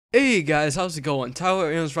Hey guys, how's it going? Tyler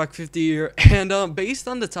Aaron's Rock 50 here, and based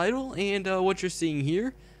on the title and what you're seeing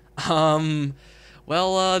here, um,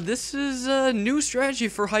 this is a new strategy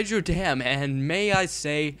for Hydro Dam, and may I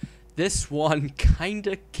say, this one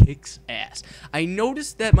kinda kicks ass. I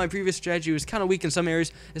noticed that my previous strategy was kind of weak in some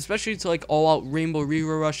areas, especially to like all-out Rainbow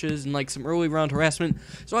Reroll rushes and like some early round harassment,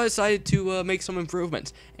 so I decided to make some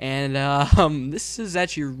improvements, and this is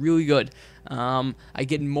actually really good. I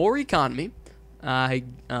get more economy. I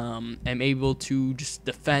am able to just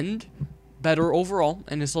defend better overall,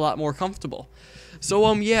 and it's a lot more comfortable.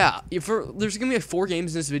 So yeah, there's gonna be like 4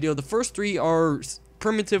 games in this video. The first 3 are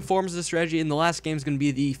primitive forms of the strategy, and the last game is gonna be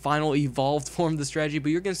the final evolved form of the strategy. But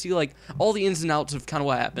you're gonna see like all the ins and outs of kind of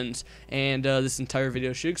what happens, and this entire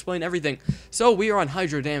video should explain everything. So we are on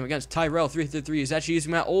Hydro Dam against Tyrell 333. Is actually using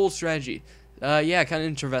my old strategy. Yeah, kind of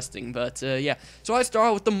interesting, but yeah. So I start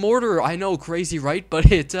out with the mortar. I know, crazy, right?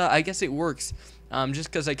 But I guess it works.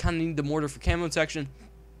 Just because I kind of need the mortar for camo section.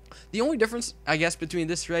 The only difference, I guess, between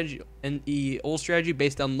this strategy and the old strategy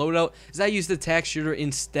based on loadout is I use the tack shooter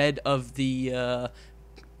instead of the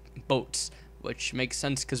boats, which makes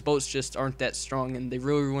sense because boats just aren't that strong and they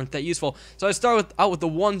really weren't that useful. So I start out with the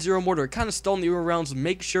 1-0 mortar. Kind of stalled in the early rounds,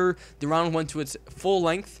 make sure the round went to its full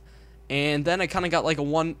length, and then I kind of got like a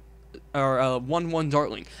 1-1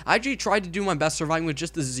 Dartling. I actually tried to do my best surviving with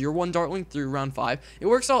just the 0-1 Dartling through round 5. It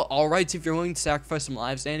works out alright if you're willing to sacrifice some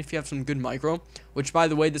lives and if you have some good micro, which by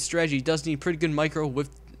the way, this strategy does need pretty good micro with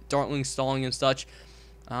Dartling stalling and such.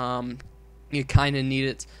 You kind of need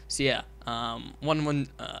it. So yeah, 1-1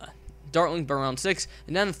 Dartling by round 6,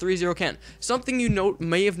 and then a 3-0 can. Something you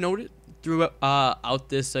may have noted throughout out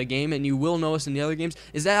this game, and you will notice in the other games,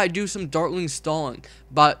 is that I do some Dartling stalling.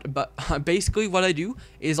 But basically what I do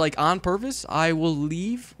is, like, on purpose, I will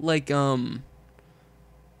leave the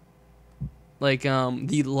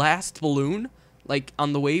last balloon like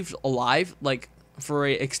on the waves alive, like for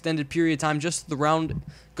a extended period of time, just so the round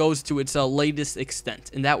goes to its latest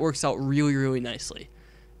extent, and that works out really nicely.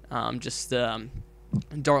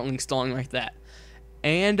 Dartling stalling like that.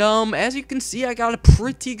 And as you can see, I got a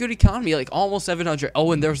pretty good economy, like almost 700.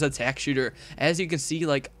 Oh, and there's a tack shooter. As you can see,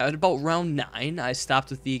 like at about round 9, I stopped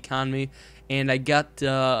with the economy, and I got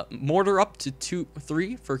mortar up to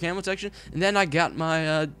 2-3 for camo section, and then I got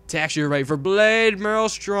my tack shooter right for Blade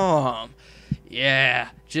Maelstrom. Yeah,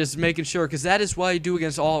 just making sure, because that is what I do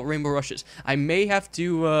against all Rainbow Rushes. I may have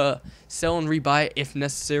to sell and rebuy it if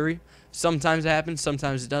necessary. Sometimes it happens,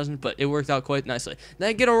 sometimes it doesn't, but it worked out quite nicely. Then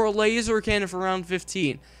I get a laser cannon for round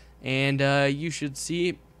 15, and you should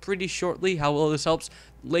see pretty shortly how well this helps.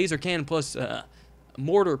 Laser cannon plus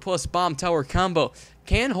mortar plus bomb tower combo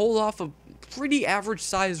can hold off a pretty average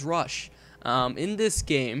size rush. In this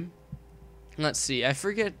game, let's see, I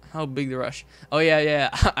forget how big the rush. Oh yeah,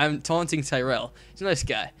 I'm taunting Tyrell. He's a nice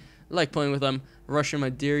guy. I like playing with him. Russian, I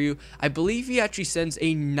dare you. I believe he actually sends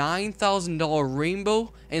a $9,000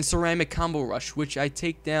 rainbow and ceramic combo rush, which I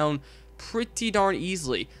take down pretty darn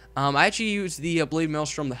easily. I actually use the Blade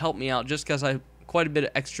Maelstrom to help me out, just because I have quite a bit of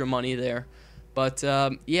extra money there. But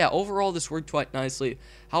yeah, overall this worked quite nicely.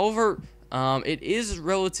 However, it is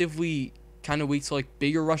relatively kind of weak to like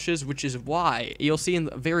bigger rushes, which is why you'll see in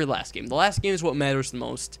the very last game. The last game is what matters the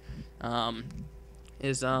most.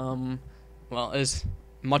 Is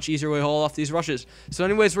much easier way to hold off these rushes. So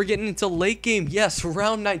anyways, we're getting into late game. Yes,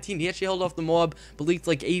 round 19. He actually held off the Moab, but leaked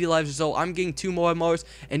like 80 lives or so. I'm getting 2 Moab Mars,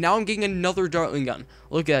 and now I'm getting another Dartling gun.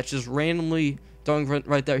 Look at that, just randomly Dartling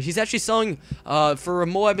right there. He's actually selling for a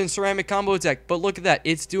Moab and ceramic combo attack, but look at that.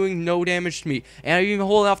 It's doing no damage to me. And I'm even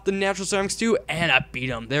holding off the natural ceramics too, and I beat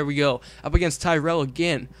him. There we go. Up against Tyrell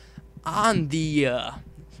again on the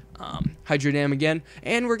Hydro Dam again.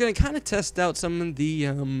 And we're going to kind of test out some of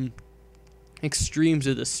the extremes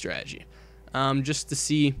of this strategy, just to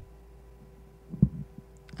see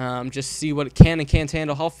what it can and can't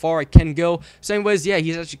handle, how far I can go. So anyways, yeah,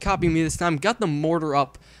 he's actually copying me this time. Got the mortar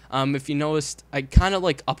up. If you noticed, I kind of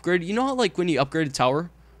like upgraded. You know how like when you upgrade a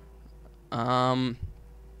tower, and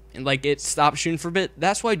like it stops shooting for a bit?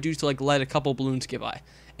 That's what I do to like let a couple balloons get by.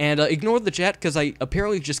 And ignore the chat, because I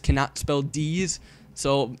apparently just cannot spell D's,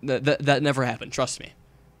 so that never happened, trust me.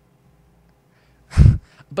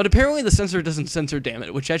 But apparently the sensor doesn't censor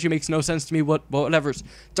damage, which actually makes no sense to me. Whatever's.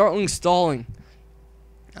 Dartling stalling.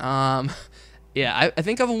 Yeah, I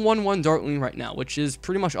think I have a 1-1 Dartling right now, which is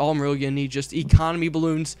pretty much all I'm really gonna need, just economy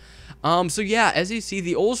balloons. So yeah, as you see,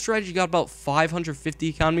 the old strategy got about 550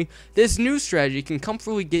 economy. This new strategy can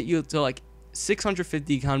comfortably get you to like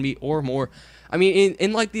 650 economy or more. I mean,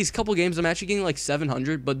 in like these couple games, I'm actually getting like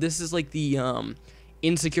 700, but this is like the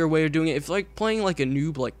insecure way of doing it. If like playing like a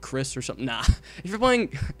noob like Chris or something, nah. If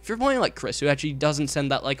you're playing like Chris, who actually doesn't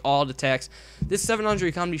send that like all attacks, this 700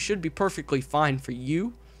 economy should be perfectly fine for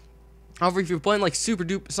you. However, if you're playing like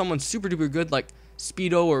someone super duper good like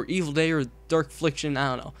Speedo or Evil Day or Dark Affliction,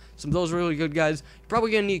 I don't know, some of those really good guys, you're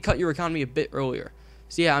probably gonna need to cut your economy a bit earlier.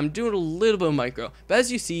 So yeah, I'm doing a little bit of micro, but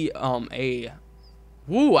as you see, I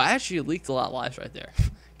actually leaked a lot of lives right there.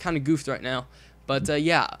 Kind of goofed right now. But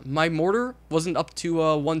yeah, my mortar wasn't up to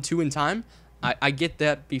 1-2 in time. I get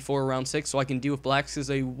that before round 6, so I can deal with blacks, because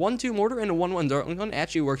a 1-2 mortar and a 1-1 Dartling gun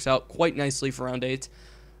actually works out quite nicely for round 8.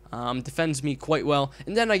 Defends me quite well.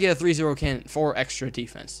 And then I get a 3-0 cannon for extra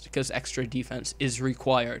defense, because extra defense is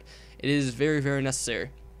required. It is very, very necessary.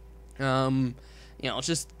 You know, it's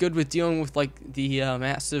just good with dealing with like the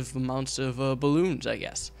massive amounts of balloons, I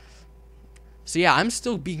guess. So yeah, I'm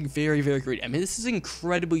still being very, very greedy. I mean, this is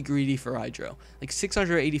incredibly greedy for Hydro. Like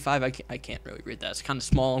 685, I can't really read that. It's kind of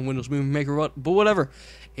small on Windows Movie Maker, but whatever.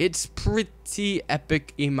 It's pretty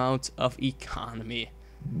epic amount of economy.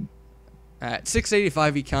 At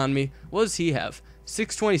 685 economy, what does he have?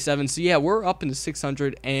 627. So yeah, we're up into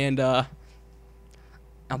 600, and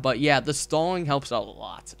but yeah, the stalling helps out a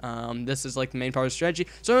lot. This is like the main part of the strategy.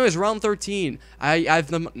 So anyways, round 13. I have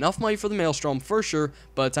enough money for the Maelstrom for sure,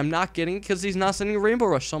 but I'm not getting it because he's not sending a Rainbow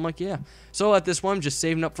Rush. So I'm like, yeah. So at this one, I'm just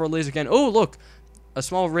saving up for a laser cannon. Oh, look. A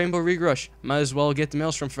small Rainbow Rush. Might as well get the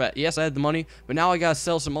Maelstrom for that. Yes, I had the money, but now I gotta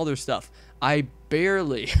sell some other stuff. I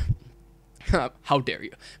barely... How dare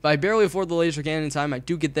you? But I barely afford the laser cannon in time. I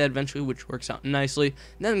do get that eventually, which works out nicely.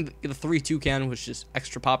 And then get a 3-2 cannon, which is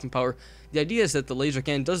extra popping power. The idea is that the laser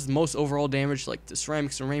cannon does the most overall damage, like the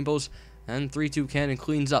ceramics and rainbows, and 3-2 cannon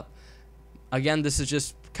cleans up. Again, this is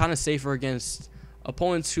just kind of safer against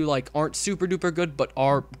opponents who like aren't super duper good, but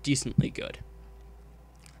are decently good.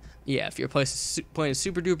 Yeah, if you're playing a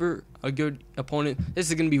super duper a good opponent, this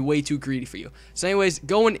is going to be way too greedy for you. So anyways,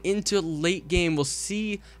 going into late game, we'll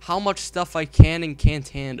see how much stuff I can and can't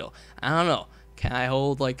handle. I don't know. Can I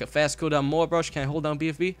hold like a fast cooldown Moab Rush? Can I hold down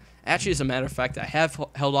BFB? Actually, as a matter of fact, I have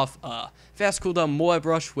held off fast cooldown Moab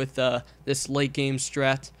Rush with this late game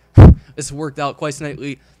strat. This worked out quite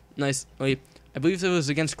nicely. I believe it was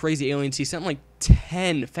against Crazy Aliens. He sent like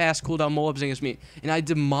 10 fast cooldown Moabs against me, and I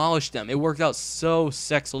demolished them. It worked out so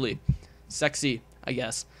sexy, I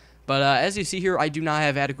guess. But as you see here, I do not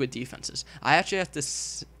have adequate defenses. I actually have to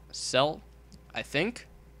sell, I think.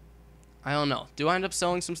 I don't know. Do I end up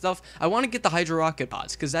selling some stuff? I want to get the Hydro Rocket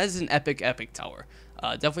Pods, because that is an epic tower.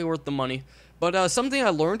 Definitely worth the money. But something I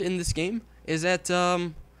learned in this game is that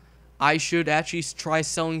I should actually try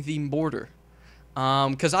selling the mortar.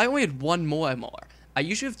 Because I only had one Moab Mauler. I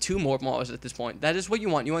usually have 2 Moab Maulers at this point. That is what you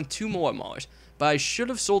want. You want 2 Moab Maulers. But I should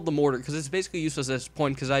have sold the mortar, because it's basically useless at this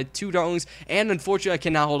point, because I had 2 Dartlings, and unfortunately I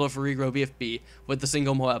cannot hold off a regrow BFB with the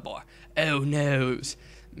single Moab Mauler. Oh noes.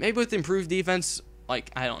 Maybe with improved defense,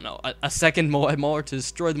 like, I don't know, a second Moab Mauler to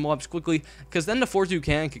destroy the Moabs quickly, because then the 4-2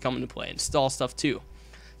 cannon could come into play and stall stuff too.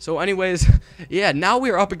 So anyways, yeah, now we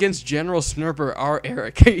are up against General Snurper, our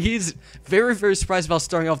Eric. He's very, very surprised about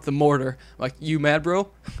starting off the mortar. Like, you mad, bro?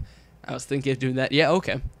 I was thinking of doing that. Yeah,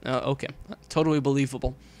 okay. Okay. Totally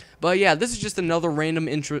believable. But yeah, this is just another random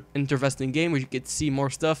interesting game where you get to see more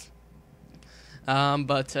stuff.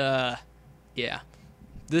 Yeah.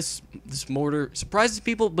 This mortar surprises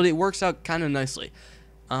people, but it works out kind of nicely.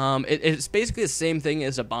 It's basically the same thing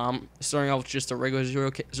as a bomb, starting off with just a regular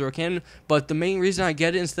zero cannon, but the main reason I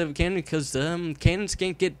get it instead of a cannon is because cannons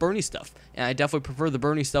can't get Bernie stuff, and I definitely prefer the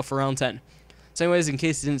Bernie stuff for round 10. So anyways, in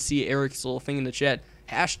case you didn't see Eric's little thing in the chat,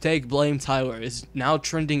 hashtag blame Tyler is now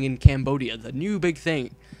trending in Cambodia, the new big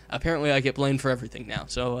thing. Apparently I get blamed for everything now,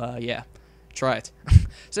 so yeah, try it.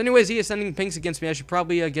 So anyways, he is sending pinks against me. I should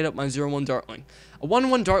probably get up my 0-1 Dartling. A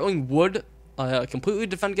 1-1 Dartling would completely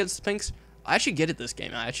defend against the pinks. I actually get it this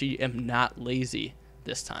game. I actually am not lazy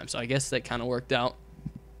this time, so I guess that kind of worked out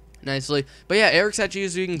nicely. But yeah, Eric's actually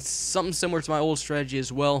using something similar to my old strategy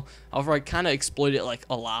as well. However, I kind of exploit it like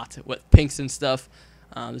a lot with pinks and stuff.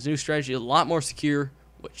 This new strategy is a lot more secure,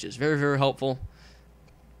 which is very, very helpful.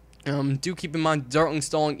 Do keep in mind, Dartling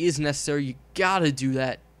stalling is necessary. You gotta do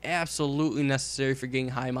that. Absolutely necessary for getting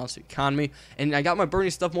high amounts of economy. And I got my Bernie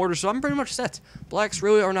stuff mortar, so I'm pretty much set. Blacks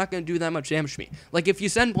really are not going to do that much damage to me. Like, if you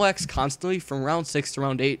send blacks constantly from round 6 to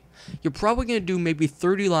round 8, you're probably going to do maybe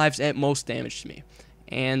 30 lives at most damage to me.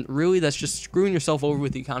 And really, that's just screwing yourself over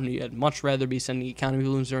with the economy. I'd much rather be sending economy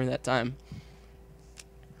balloons during that time.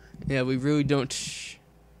 Yeah, we really don't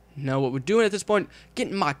know what we're doing at this point.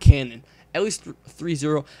 Getting my cannon. At least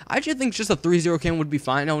 3-0. I actually think just a 3-0 cannon would be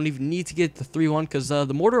fine. I don't even need to get the 3-1 because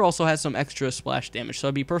the mortar also has some extra splash damage. So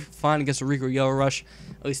I'd be perfectly fine against a Regal Yellow Rush.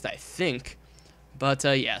 At least I think. But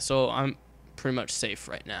yeah, so I'm pretty much safe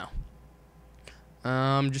right now.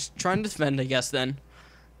 Just trying to defend, I guess, then.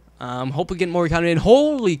 Hope we get more economy. And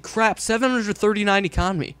holy crap, 739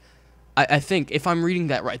 economy. I think, if I'm reading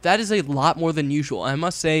that right. That is a lot more than usual. I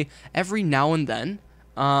must say, every now and then,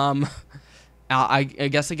 I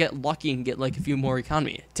guess I get lucky and get like a few more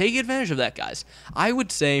economy. Take advantage of that, guys. I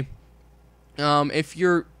would say, if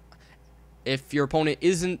your opponent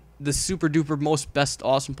isn't the super duper most best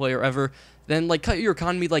awesome player ever, then like cut your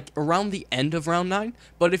economy like around the end of round 9.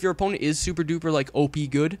 But if your opponent is super duper like OP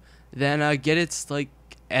good, then get it like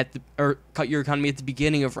or cut your economy at the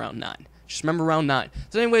beginning of round 9. Just remember round 9.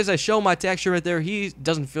 So anyways, I show my texture right there. He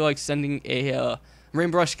doesn't feel like sending a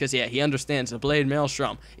rain brush because yeah, he understands the blade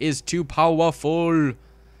maelstrom is too powerful.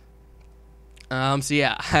 So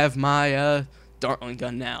yeah, I have my Dartling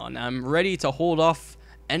gun now, and I'm ready to hold off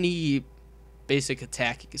any basic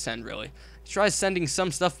attack he can send, really. He tries sending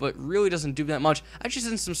some stuff, but really doesn't do that much. I just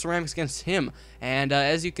sent some ceramics against him, and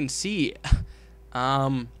as you can see,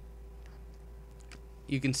 it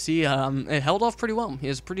held off pretty well. He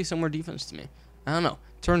has pretty similar defense to me. I don't know.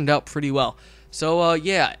 Turned out pretty well. So,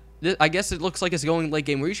 yeah, I guess it looks like it's going late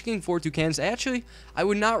game. We're each getting 4-2 cannons. Actually, I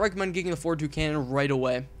would not recommend getting a 4-2 cannon right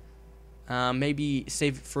away. Maybe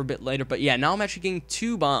save it for a bit later. But, yeah, now I'm actually getting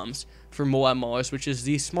 2 bombs for Moab Maulers, which is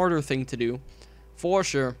the smarter thing to do. For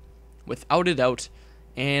sure. Without a doubt.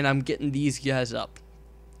 And I'm getting these guys up.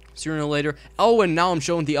 Sooner or later. Oh, and now I'm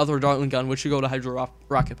showing the other Dartling gun, which should go to Hydro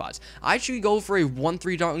Rocket Pods. I actually go for a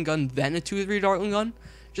 1-3 Dartling gun, then a 2-3 Dartling gun,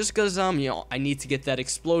 just because, you know, I need to get that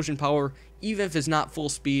explosion power, even if it's not full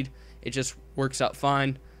speed. It just works out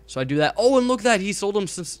fine. So I do that. Oh, and look at that. He sold him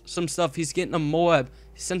some stuff. He's getting a Moab.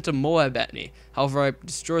 He sent a Moab at me. However, I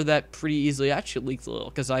destroyed that pretty easily. I actually leaked a little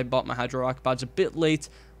because I bought my Hydro Rocket Pods a bit late,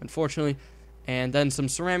 unfortunately. And then some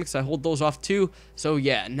ceramics. I hold those off too. So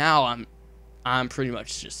yeah, now I'm pretty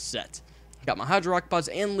much just set. Got my Hydro Rocket Pods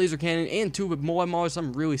and laser cannon and 2 with Moab Maulers.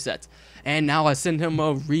 I'm really set. And now I send him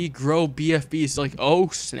a regrow BFB. It's like, oh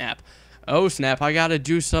snap. Oh snap, I gotta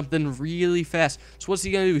do something really fast. So what's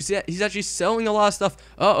he gonna do? He's actually selling a lot of stuff.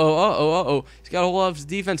 Uh-oh. He's got a whole lot of his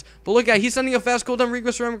defense. But look at, he's sending a fast cooldown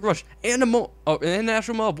regrow ceramic rush. And an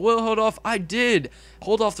natural mob. Will hold off. I did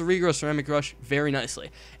hold off the regrow ceramic rush very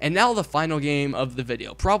nicely. And now the final game of the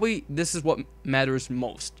video. Probably this is what matters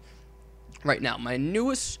most. Right now, my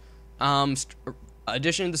newest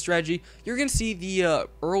addition to the strategy, you're going to see the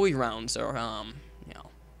early rounds are, you know,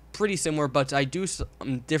 pretty similar, but I do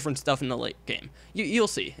some different stuff in the late game. You'll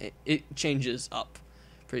see. It changes up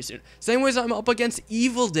pretty soon. Same ways I'm up against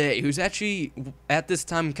Evil Day, who's actually, at this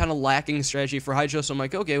time, kind of lacking strategy for Hydro, so I'm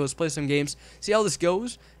like, okay, let's play some games, see how this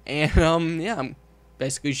goes, and, yeah, I'm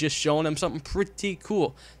basically just showing him something pretty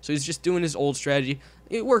cool. So he's just doing his old strategy.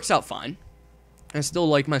 It works out fine. I still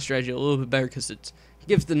like my strategy a little bit better because it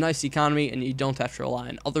gives the nice economy and you don't have to rely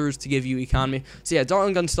on others to give you economy. So yeah,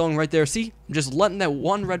 Dartling gun stalling right there. See, I'm just letting that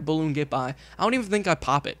one red balloon get by. I don't even think I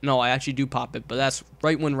pop it. No, I actually do pop it, but that's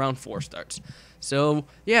right when round 4 starts. So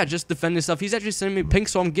yeah, just defending stuff. He's actually sending me pink,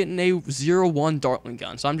 so I'm getting a 0-1 Dartling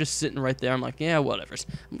gun. So I'm just sitting right there. I'm like, yeah, whatever.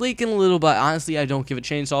 I'm leaking a little, but honestly, I don't give a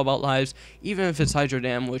chainsaw about lives, even if it's Hydro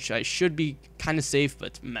Dam, which I should be kind of safe,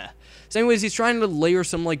 but meh. So anyways, he's trying to layer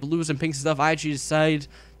some like blues and pinks and stuff. I actually decided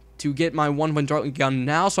to get my 1-1 Dartling gun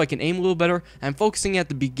now so I can aim a little better. I'm focusing at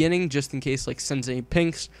the beginning just in case like sends any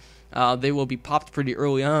pinks. They will be popped pretty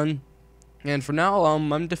early on. And for now,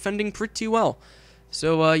 I'm defending pretty well.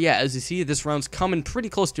 So, yeah, as you see, this round's coming pretty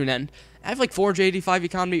close to an end. I have, like, 485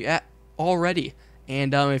 economy already.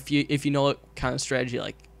 And if you know what kind of strategy,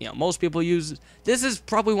 like, you know, most people use, this is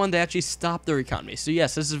probably one that actually stopped their economy. So,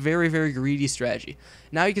 yes, this is a very, very greedy strategy.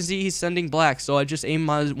 Now you can see he's sending black, so I just aim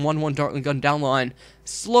my 1-1 Dartling gun down the line.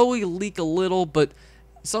 Slowly leak a little, but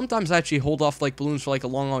sometimes I actually hold off, like, balloons for, like, a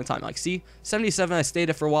long, long time. Like, see, 77, I stayed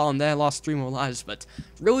it for a while, and then I lost 3 more lives. But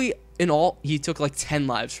really, in all, he took, like, 10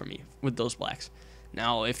 lives from me with those blacks.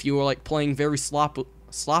 Now, if you were like playing very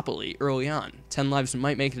sloppily early on, 10 lives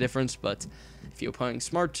might make a difference, but if you're playing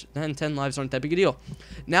smart, then 10 lives aren't that big a deal.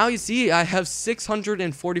 Now you see I have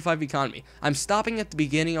 645 economy. I'm stopping at the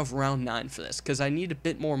beginning of round 9 for this, because I need a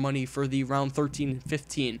bit more money for the round 13 and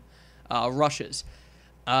 15 rushes.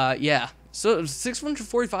 Yeah, so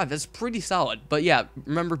 645, that's pretty solid. But yeah,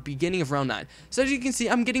 remember, beginning of round 9. So as you can see,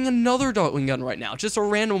 I'm getting another Dartling gun right now. Just a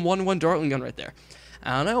random 1-1 Dartling gun right there.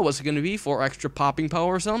 I don't know, what's it going to be for? Extra popping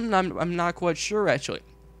power or something? I'm not quite sure, actually.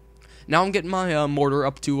 Now I'm getting my mortar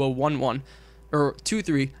up to a 1-1, or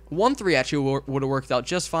 2-3. 1-3 actually would have worked out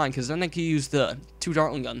just fine, because then I could use the 2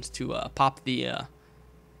 Dartling guns to pop the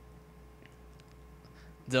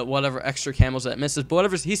whatever extra camos that misses. But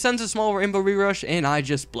whatever, he sends a small rainbow rerush, and I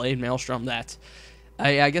just blade maelstrom that.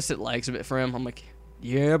 I guess it lags a bit for him. I'm like,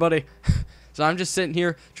 yeah, buddy. So I'm just sitting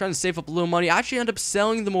here trying to save up a little money. I actually end up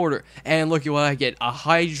selling the mortar, and look at what I get, a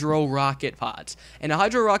Hydro Rocket Pods. And a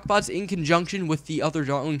Hydro Rocket Pods, in conjunction with the other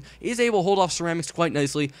Dartloon, is able to hold off ceramics quite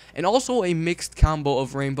nicely, and also a mixed combo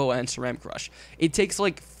of Rainbow and Ceramic Rush. It takes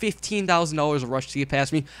like $15,000 of Rush to get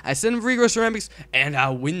past me. I send him Regress Ceramics, and I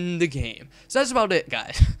win the game. So that's about it,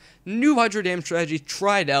 guys. New Hydro Dam strategy,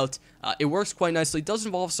 try it out. It works quite nicely. It does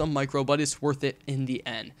involve some micro, but it's worth it in the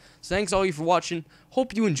end. So thanks all you for watching.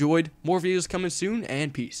 Hope you enjoyed. More videos coming soon,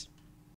 and peace.